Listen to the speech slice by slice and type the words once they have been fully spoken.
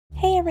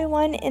Hey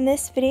everyone, in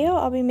this video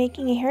I'll be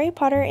making a Harry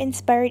Potter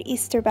inspired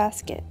Easter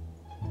basket.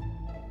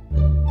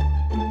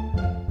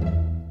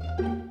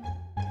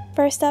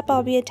 First up,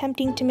 I'll be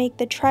attempting to make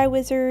the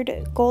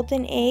Triwizard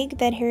golden egg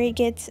that Harry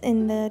gets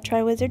in the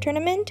Triwizard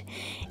tournament.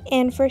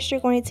 And first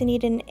you're going to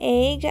need an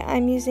egg.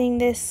 I'm using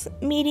this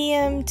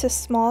medium to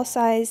small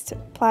sized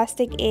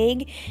plastic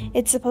egg.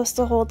 It's supposed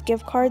to hold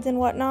gift cards and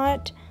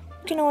whatnot.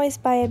 You can always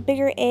buy a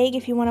bigger egg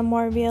if you want a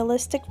more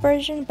realistic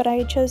version, but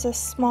I chose a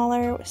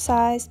smaller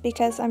size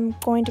because I'm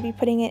going to be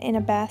putting it in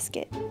a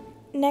basket.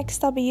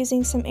 Next, I'll be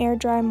using some air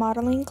dry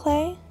modeling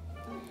clay.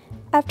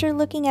 After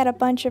looking at a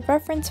bunch of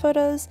reference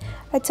photos,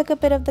 I took a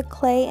bit of the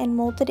clay and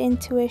molded it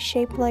into a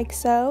shape like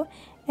so,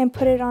 and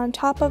put it on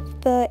top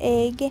of the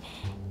egg,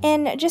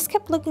 and just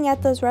kept looking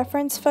at those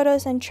reference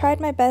photos and tried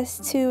my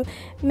best to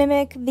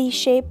mimic the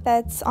shape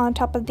that's on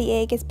top of the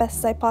egg as best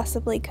as I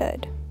possibly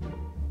could.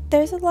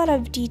 There's a lot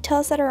of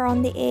details that are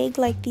on the egg,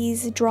 like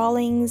these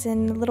drawings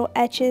and little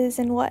etches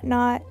and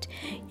whatnot.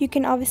 You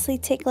can obviously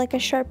take like a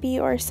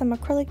Sharpie or some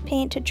acrylic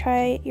paint to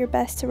try your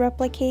best to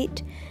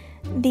replicate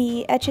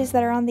the etches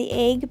that are on the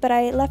egg, but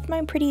I left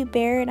mine pretty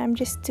bare and I'm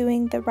just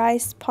doing the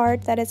raised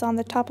part that is on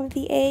the top of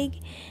the egg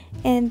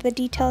and the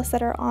details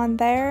that are on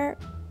there.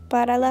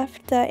 But I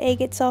left the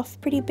egg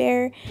itself pretty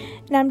bare,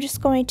 and I'm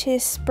just going to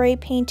spray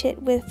paint it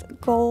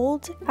with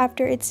gold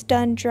after it's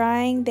done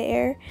drying, the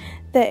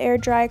air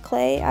dry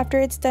clay. After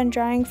it's done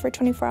drying for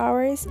 24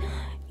 hours,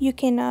 you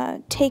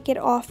can take it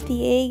off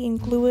the egg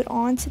and glue it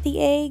onto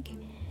the egg,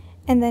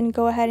 and then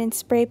go ahead and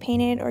spray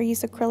paint it or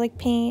use acrylic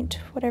paint,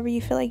 whatever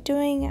you feel like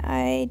doing.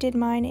 I did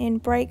mine in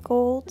bright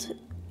gold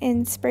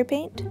in spray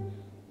paint.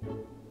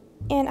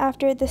 And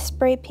after the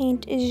spray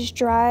paint is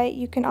dry,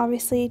 you can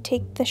obviously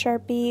take the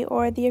Sharpie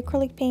or the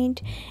acrylic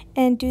paint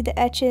and do the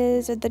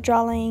etches or the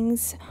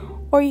drawings,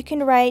 or you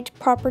can write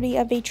property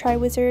of a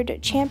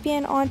Triwizard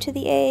champion onto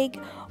the egg,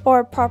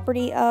 or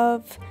property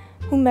of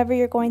whomever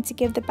you're going to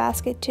give the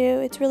basket to.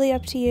 It's really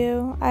up to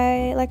you.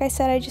 Like I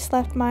said, I just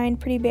left mine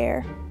pretty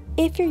bare.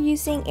 If you're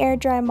using air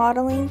dry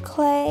modeling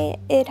clay,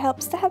 it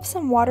helps to have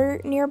some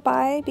water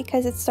nearby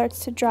because it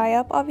starts to dry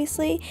up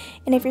obviously,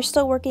 and if you're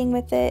still working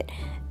with it,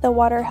 the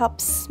water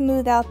helps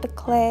smooth out the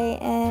clay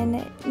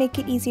and make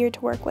it easier to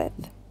work with.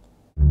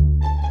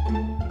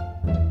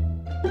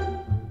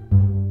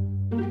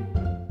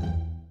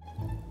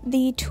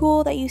 The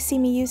tool that you see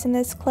me use in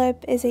this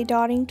clip is a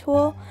dotting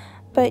tool,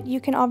 but you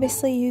can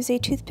obviously use a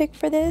toothpick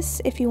for this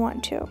if you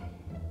want to.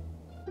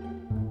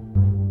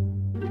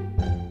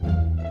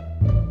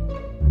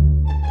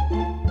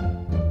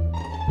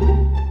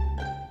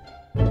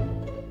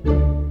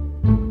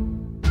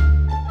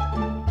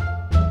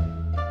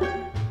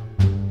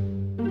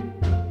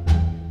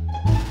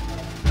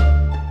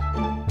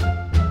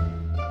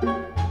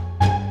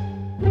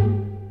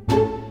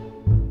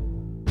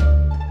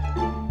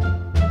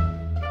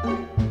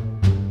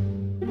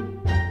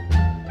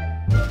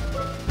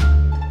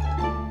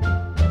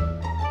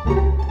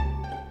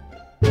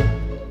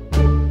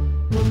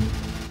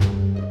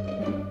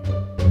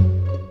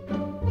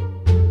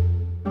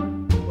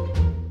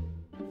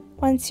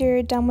 Once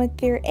you're done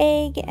with your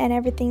egg and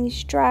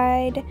everything's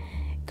dried,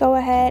 go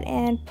ahead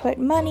and put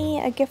money,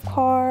 a gift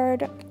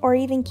card, or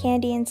even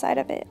candy inside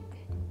of it.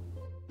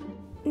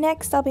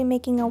 Next, I'll be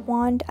making a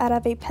wand out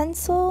of a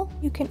pencil.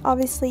 You can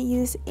obviously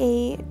use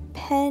a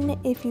pen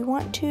if you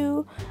want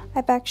to.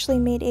 I've actually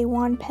made a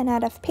wand pen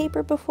out of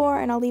paper before,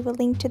 and I'll leave a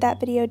link to that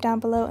video down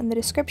below in the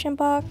description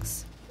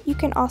box. You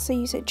can also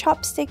use a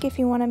chopstick if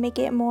you want to make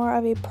it more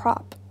of a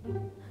prop.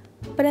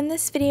 But in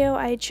this video,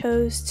 I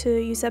chose to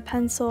use a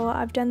pencil.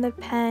 I've done the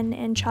pen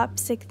and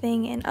chopstick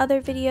thing in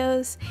other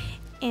videos,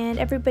 and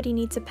everybody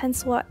needs a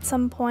pencil at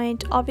some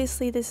point.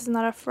 Obviously, this is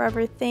not a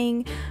forever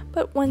thing,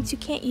 but once you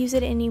can't use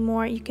it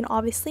anymore, you can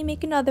obviously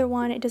make another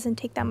one. It doesn't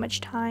take that much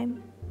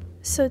time.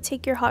 So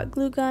take your hot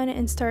glue gun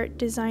and start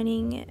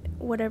designing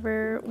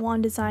whatever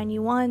wand design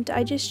you want.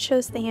 I just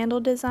chose the handle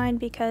design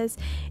because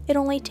it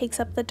only takes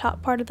up the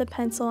top part of the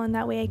pencil, and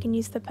that way I can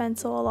use the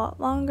pencil a lot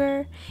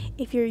longer.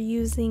 If you're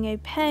using a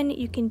pen,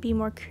 you can be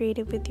more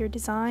creative with your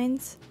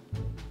designs.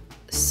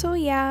 So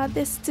yeah,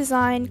 this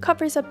design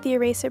covers up the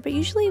eraser, but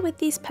usually with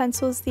these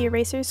pencils the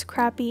eraser's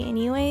crappy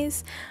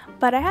anyways.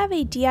 But I have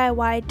a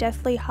DIY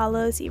Deathly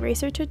Hallows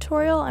eraser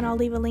tutorial, and I'll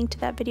leave a link to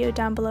that video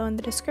down below in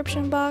the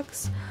description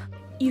box.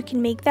 You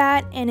can make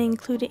that and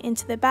include it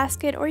into the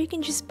basket, or you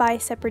can just buy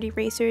separate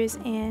erasers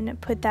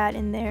and put that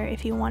in there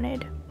if you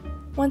wanted.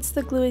 Once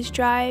the glue is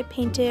dry,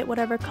 paint it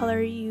whatever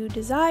color you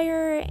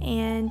desire,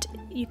 and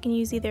you can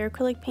use either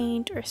acrylic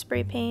paint or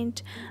spray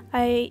paint.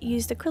 I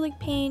used acrylic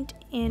paint,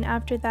 and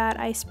after that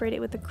I sprayed it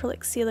with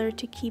acrylic sealer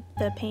to keep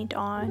the paint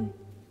on.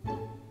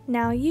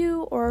 Now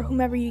you, or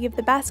whomever you give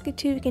the basket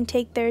to, can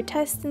take their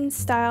test and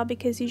style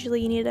because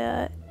usually you need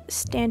a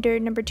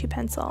standard number 2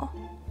 pencil.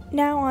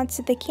 Now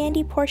onto the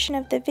candy portion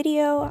of the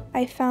video.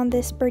 I found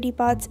this Bertie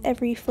Botts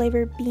Every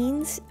Flavor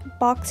Beans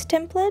box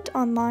template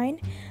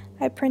online.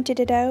 I printed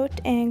it out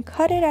and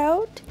cut it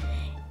out,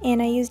 and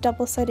I used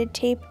double-sided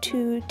tape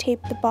to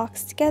tape the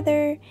box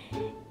together.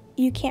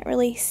 you can't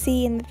really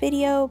see in the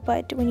video,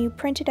 but when you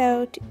print it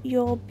out,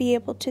 you'll be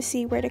able to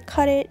see where to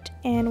cut it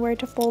and where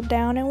to fold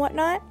down and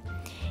whatnot.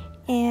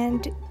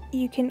 And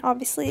you can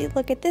obviously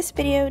look at this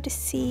video to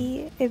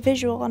see a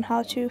visual on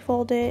how to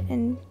fold it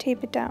and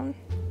tape it down.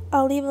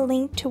 I'll leave a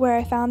link to where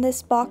I found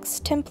this box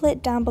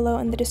template down below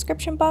in the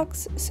description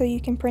box so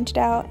you can print it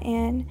out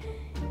and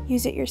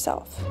use it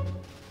yourself.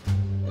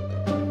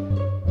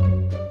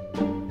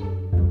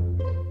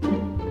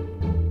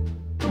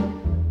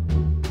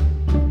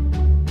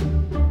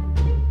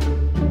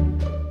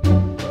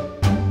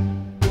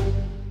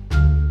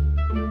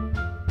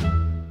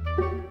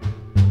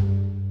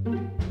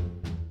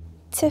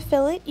 To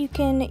fill it, you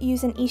can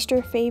use an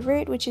Easter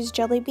favorite, which is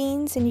jelly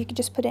beans, and you can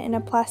just put it in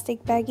a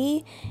plastic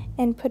baggie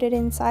and put it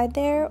inside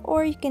there,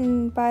 or you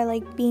can buy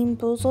like bean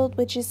Boozled,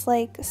 which is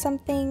like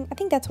something, I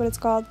think that's what it's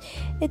called.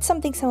 It's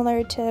something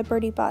similar to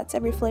Bertie Botts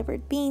every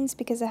flavored beans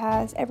because it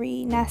has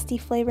every nasty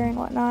flavor and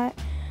whatnot.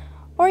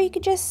 Or you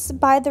could just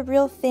buy the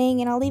real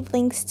thing, and I'll leave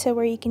links to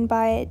where you can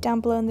buy it down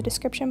below in the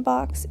description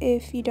box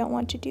if you don't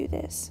want to do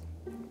this.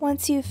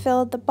 Once you've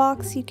filled the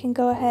box, you can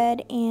go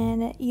ahead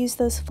and use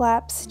those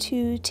flaps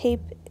to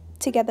tape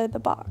together the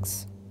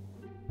box.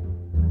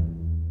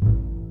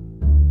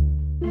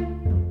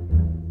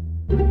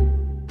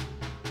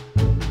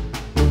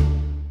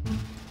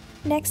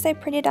 Next, I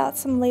printed out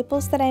some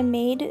labels that I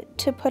made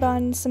to put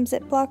on some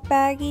Ziplock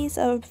baggies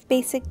of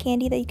basic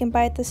candy that you can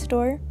buy at the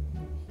store.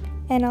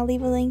 And I'll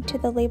leave a link to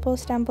the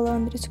labels down below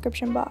in the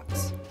description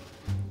box.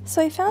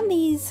 So I found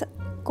these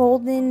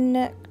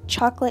golden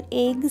chocolate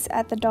eggs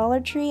at the Dollar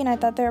Tree, and I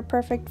thought they were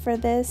perfect for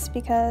this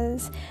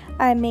because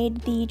I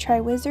made the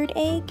Triwizard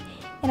egg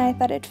and I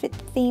thought it fit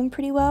the theme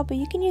pretty well. But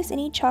you can use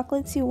any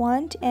chocolates you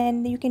want,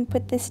 and you can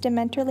put this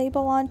Dementor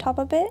label on top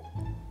of it.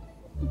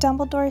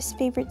 Dumbledore's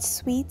favorite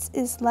sweets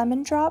is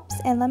lemon drops,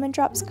 and lemon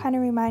drops kind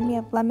of remind me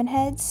of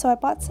Lemonheads, so I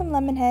bought some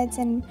Lemonheads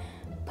and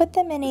put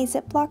them in a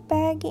Ziploc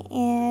bag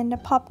and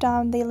popped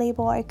on the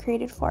label I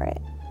created for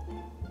it.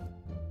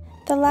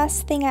 The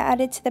last thing I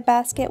added to the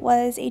basket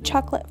was a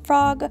chocolate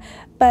frog,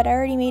 but I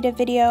already made a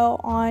video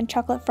on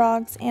chocolate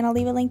frogs, and I'll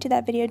leave a link to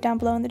that video down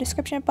below in the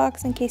description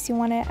box in case you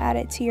want to add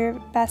it to your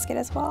basket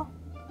as well.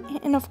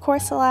 And of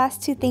course, the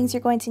last two things you're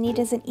going to need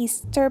is an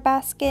Easter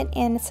basket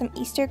and some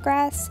Easter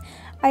grass.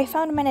 I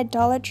found mine at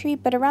Dollar Tree,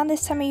 but around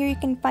this time of year you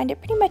can find it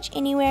pretty much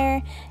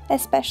anywhere,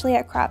 especially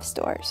at craft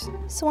stores.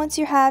 So once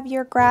you have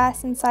your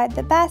grass inside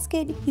the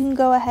basket, you can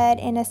go ahead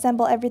and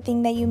assemble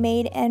everything that you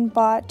made and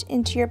bought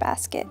into your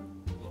basket.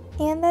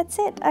 And that's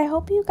it. I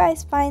hope you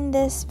guys find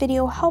this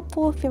video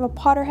helpful if you have a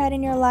Potterhead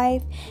in your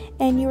life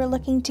and you are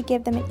looking to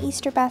give them an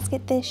Easter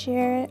basket this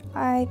year.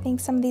 I think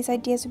some of these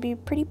ideas would be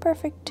pretty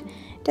perfect.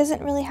 It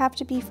doesn't really have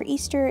to be for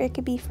Easter, it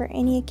could be for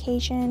any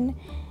occasion.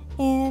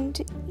 And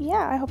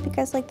yeah, I hope you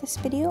guys like this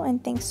video,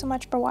 and thanks so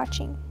much for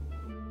watching.